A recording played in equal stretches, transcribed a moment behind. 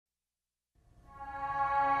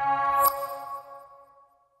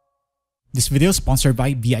This video is sponsored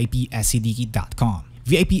by VIPSCDKey.com.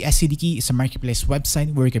 VIPSCDKey is a marketplace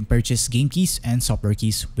website where you can purchase game keys and software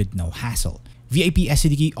keys with no hassle.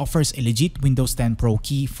 VIPSCDKey offers a legit Windows 10 Pro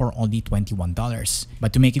key for only $21.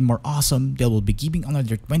 But to make it more awesome, they will be giving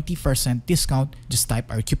another 20% discount. Just type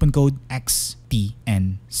our coupon code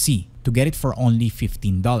Xtian C to get it for only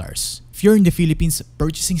 $15. If you're in the Philippines,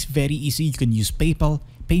 purchasing is very easy. You can use PayPal,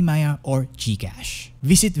 PayMaya, or GCash.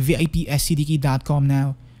 Visit VIPSCDKey.com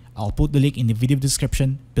now. I'll put the link in the video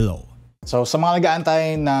description below. So sa mga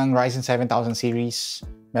nag-aantay ng Ryzen 7000 series,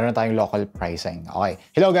 meron tayong local pricing. Okay.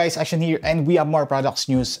 Hello guys, Xtian here, and we have more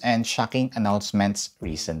products news and shocking announcements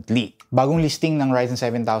recently. Bagong listing ng Ryzen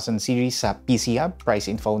 7000 series sa PC Hub,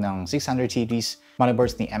 price info ng 600 series,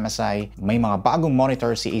 motherboards ni MSI, may mga bagong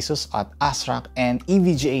monitors si Asus at ASRock, and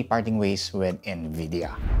EVGA parting ways with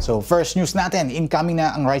Nvidia. So first news natin, incoming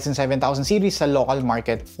na ang Ryzen 7000 series sa local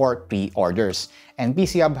market for pre-orders. And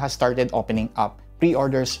PC Hub has started opening up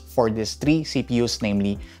pre-orders for these three CPUs,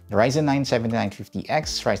 namely the Ryzen 9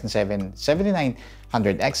 7950X, Ryzen 7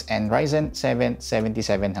 7900X, and Ryzen 7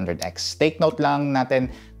 7700X. Take note lang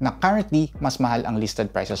natin na currently, mas mahal ang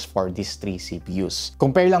listed prices for these three CPUs.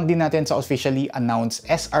 Compare lang din natin sa officially announced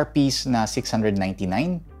SRPs na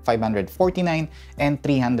 $699, $549, and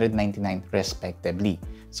 $399 respectively.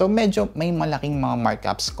 So medyo may malaking mga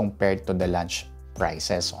markups compared to the launch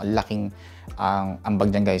prices. So, laking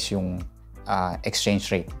ambag dyan guys yung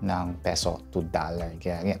exchange rate ng peso to dollar.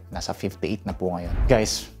 Kaya nasa 58 na po ngayon.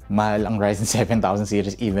 Guys, mahal ang Ryzen 7000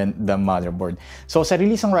 series, even the motherboard. So sa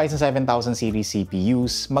release ng Ryzen 7000 series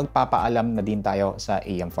CPUs, magpapaalam na din tayo sa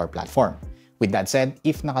AM4 platform. With that said,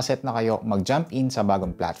 if nakaset na kayo mag-jump in sa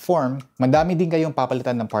bagong platform, madami din kayong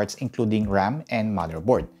papalitan ng parts including RAM and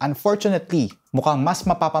motherboard. Unfortunately, mukhang mas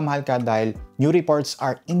mapapamahal ka dahil new reports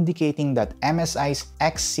are indicating that MSI's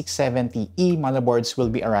X670E motherboards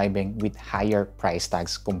will be arriving with higher price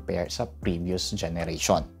tags compared sa previous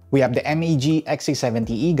generation. We have the MEG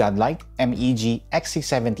X670E Godlike, MEG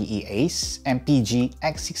X670E Ace, MPG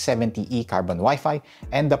X670E Carbon Wi-Fi,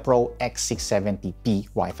 and the Pro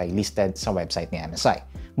X670P Wi-Fi listed sa website ni MSI.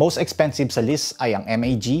 Most expensive sa list ay ang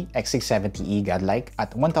MEG X670E Godlike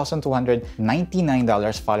at $1,299,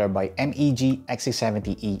 followed by MEG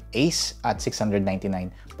X670E Ace at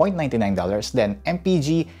 $699.99, then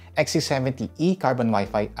MPG X670E Carbon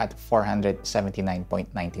Wi-Fi at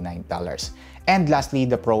 $479.99. And lastly,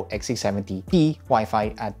 the Pro X670P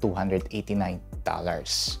Wi-Fi at $289.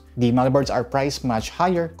 The motherboards are priced much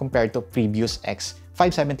higher compared to previous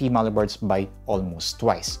X570 motherboards by almost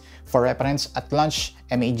twice. For reference, at launch,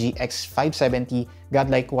 MEG X570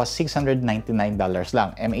 Godlike was $699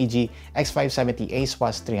 lang. MEG X570 Ace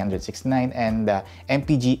was $369, and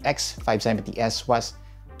MPG X570S was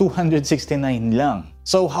 $269 lang.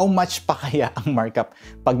 So how much pa kaya ang markup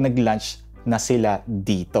pag nag-launch na sila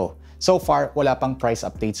dito? So far, wala pang price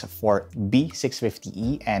updates for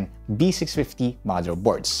B650E and B650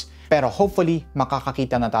 motherboards. Pero hopefully,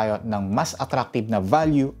 makakakita na tayo ng mas attractive na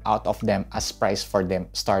value out of them as price for them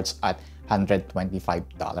starts at $125.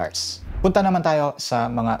 Punta naman tayo sa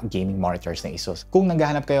mga gaming monitors na Asus. Kung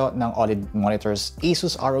naghahanap kayo ng OLED monitors,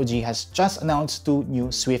 Asus ROG has just announced two new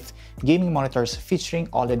Swift gaming monitors featuring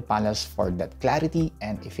OLED panels for that clarity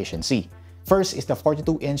and efficiency. First is the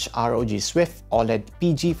 42-inch ROG Swift OLED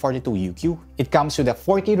PG42UQ. It comes with a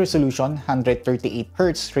 4K resolution,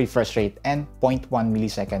 138Hz refresh rate, and 0.1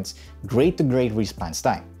 milliseconds grade-to-grade response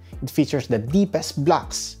time. It features the deepest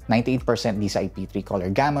blacks, 98% DCI P3 color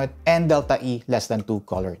gamut, and Delta E less than 2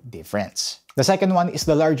 color difference. The second one is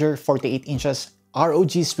the larger 48 inches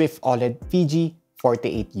ROG Swift OLED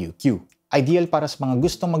PG48UQ. Ideal para sa mga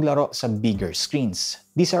gustong maglaro sa bigger screens.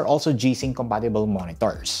 These are also G-Sync compatible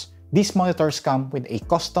monitors. These monitors come with a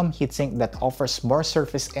custom heatsink that offers more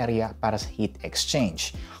surface area para sa heat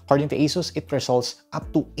exchange. According to Asus, it results up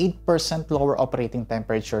to 8% lower operating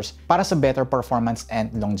temperatures para sa better performance and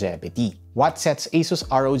longevity. What sets Asus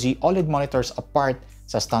ROG OLED monitors apart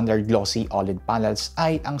sa standard glossy OLED panels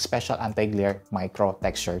ay ang special anti-glare micro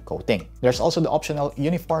texture coating. There's also the optional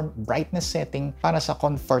uniform brightness setting para sa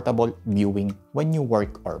comfortable viewing when you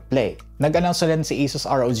work or play. Nag-announce na rin si Asus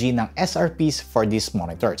ROG ng SRPs for these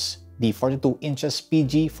monitors. The 42 inches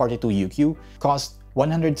PG42UQ cost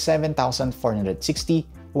 $107,460,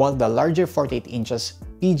 while the larger 48 inches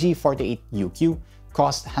PG48UQ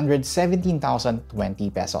cost $117,020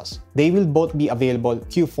 pesos. They will both be available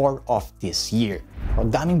Q4 of this year. O,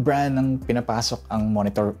 daming brand ang pinapasok ang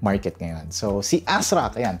monitor market ngayon. So si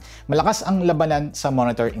ASRock, ayan, malakas ang labanan sa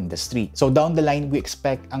monitor industry. So down the line, we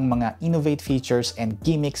expect ang mga innovate features and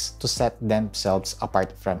gimmicks to set themselves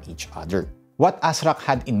apart from each other. What ASRock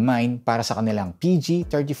had in mind para sa kanilang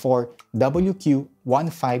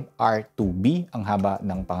PG34WQ15R2B, ang haba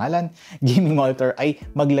ng pangalan, gaming monitor ay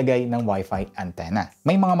maglagay ng Wi-Fi antenna.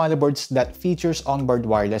 May mga motherboards that features onboard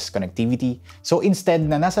wireless connectivity, so instead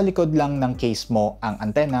na nasa likod lang ng case mo ang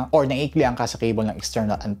antenna or naiklian ka sa cable ng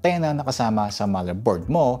external antenna na kasama sa motherboard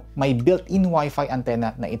mo, may built-in Wi-Fi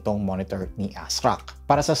antenna na itong monitor ni ASRock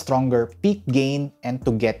para sa stronger peak gain and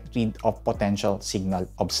to get rid of potential signal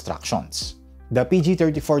obstructions. The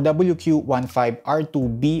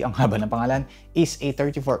PG34WQ15R2B, ang haba ng pangalan, is a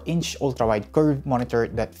 34-inch ultra-wide curved monitor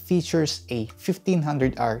that features a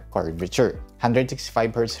 1500R curvature,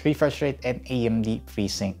 165Hz refresh rate, and AMD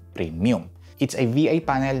FreeSync Premium. It's a VA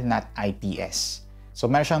panel, not IPS. So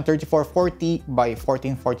meron siyang 3440 by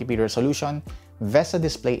 1440p resolution, VESA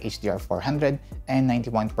display HDR400, and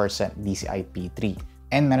 91% DCI-P3.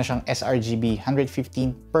 And meron siyang sRGB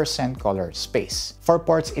 115% color space. For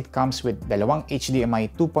ports, it comes with dalawang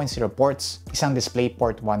HDMI 2.0 ports, isang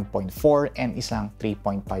DisplayPort 1.4, and isang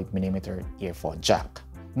 3.5mm earphone jack.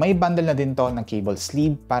 May bundle na din to ng cable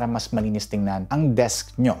sleeve para mas malinis tingnan ang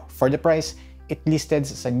desk nyo. For the price, it listed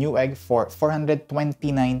sa Newegg for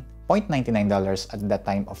 $429.99 at the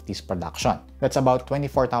time of this production. That's about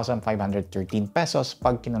 24,513 pesos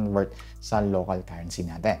pag kinonvert sa local currency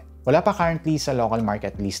natin. Wala pa currently sa local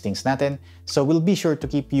market listings natin, so we'll be sure to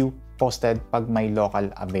keep you posted pag may local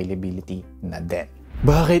availability na din.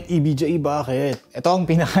 Bakit EVGA? Bakit? Ito ang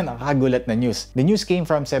pinaka-nakakagulat na news. The news came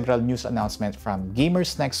from several news announcements from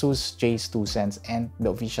Gamers Nexus, Jay's 2 Cents, and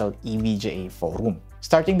the official EVGA forum.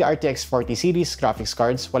 Starting the RTX 40 series graphics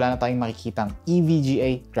cards, wala na tayong makikitang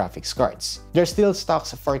EVGA graphics cards. There's still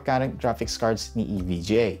stocks for current graphics cards ni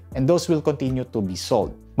EVGA, and those will continue to be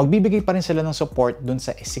sold. Magbibigay pa rin sila ng support dun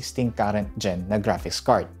sa existing current gen na graphics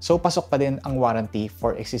card. So pasok pa din ang warranty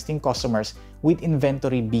for existing customers with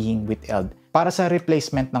inventory being withheld para sa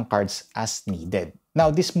replacement ng cards as needed.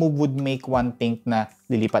 Now, this move would make one think na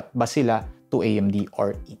lilipat ba sila to AMD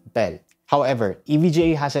or Intel. However,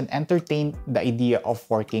 EVGA hasn't entertained the idea of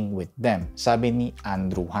working with them, sabi ni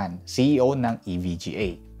Andrew Han, CEO ng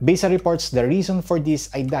EVGA. Based sa reports, the reason for this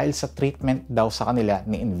ay dahil sa treatment daw sa kanila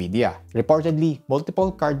ni Nvidia. Reportedly, multiple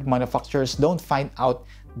card manufacturers don't find out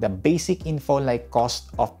the basic info like cost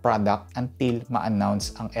of product until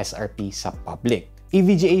ma-announce ang SRP sa public.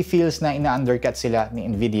 EVGA feels na ina-undercut sila ni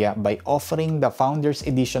Nvidia by offering the Founders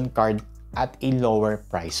Edition card at a lower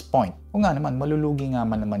price point. O nga naman, malulugi nga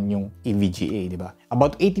naman yung EVGA, di ba?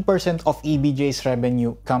 About 80% of EVGA's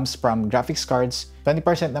revenue comes from graphics cards,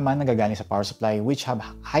 20% naman nagagaling sa power supply which have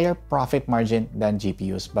higher profit margin than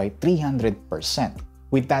GPUs by 300%.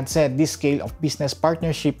 With that said, this scale of business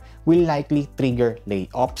partnership will likely trigger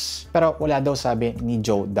layoffs. Pero wala daw sabi ni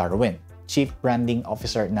Joe Darwin, Chief Branding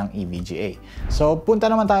Officer ng EVGA. So, punta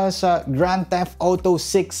naman tayo sa Grand Theft Auto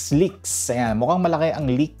 6 leaks. Ayan, mukhang malaki ang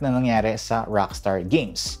leak na nangyari sa Rockstar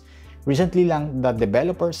Games. Recently lang, the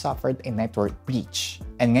developer suffered a network breach.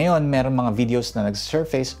 And ngayon, meron mga videos na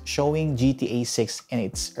nag-surface showing GTA 6 in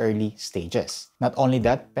its early stages. Not only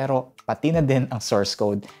that, pero pati na din ang source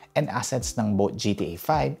code and assets ng both GTA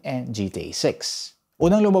 5 and GTA 6.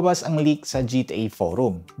 Unang lumabas ang leak sa GTA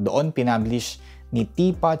forum. Doon pinablish ni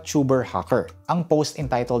Tipa Tuber Hacker ang post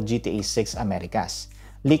entitled GTA 6 Americas.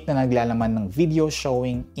 Leak na naglalaman ng video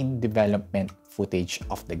showing in development footage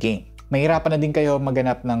of the game. Mahirapan na din kayo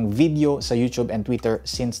maganap ng video sa YouTube and Twitter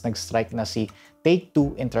since nag-strike na si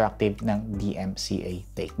Take-Two Interactive ng DMCA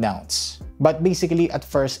takedowns. But basically, at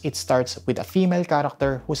first, it starts with a female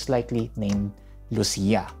character who's likely named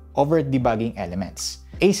Lucia over debugging elements.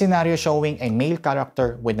 A scenario showing a male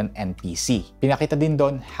character with an NPC. Pinakita din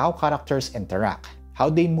doon how characters interact,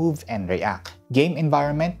 how they move and react, game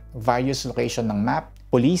environment, various location ng map,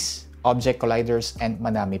 police, object colliders, and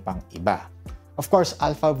madami pang iba. Of course,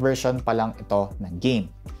 alpha version pa lang ito ng game,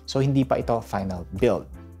 so hindi pa ito final build.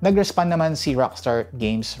 Nag-respond naman si Rockstar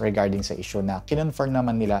Games regarding sa issue na kinonfirm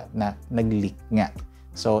naman nila na nag-leak nga.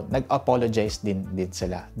 So, nag-apologize din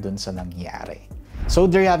sila dun sa nangyari. So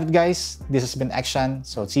there you have it guys, this has been Xtian,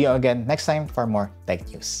 so see you again next time for more tech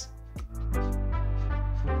news.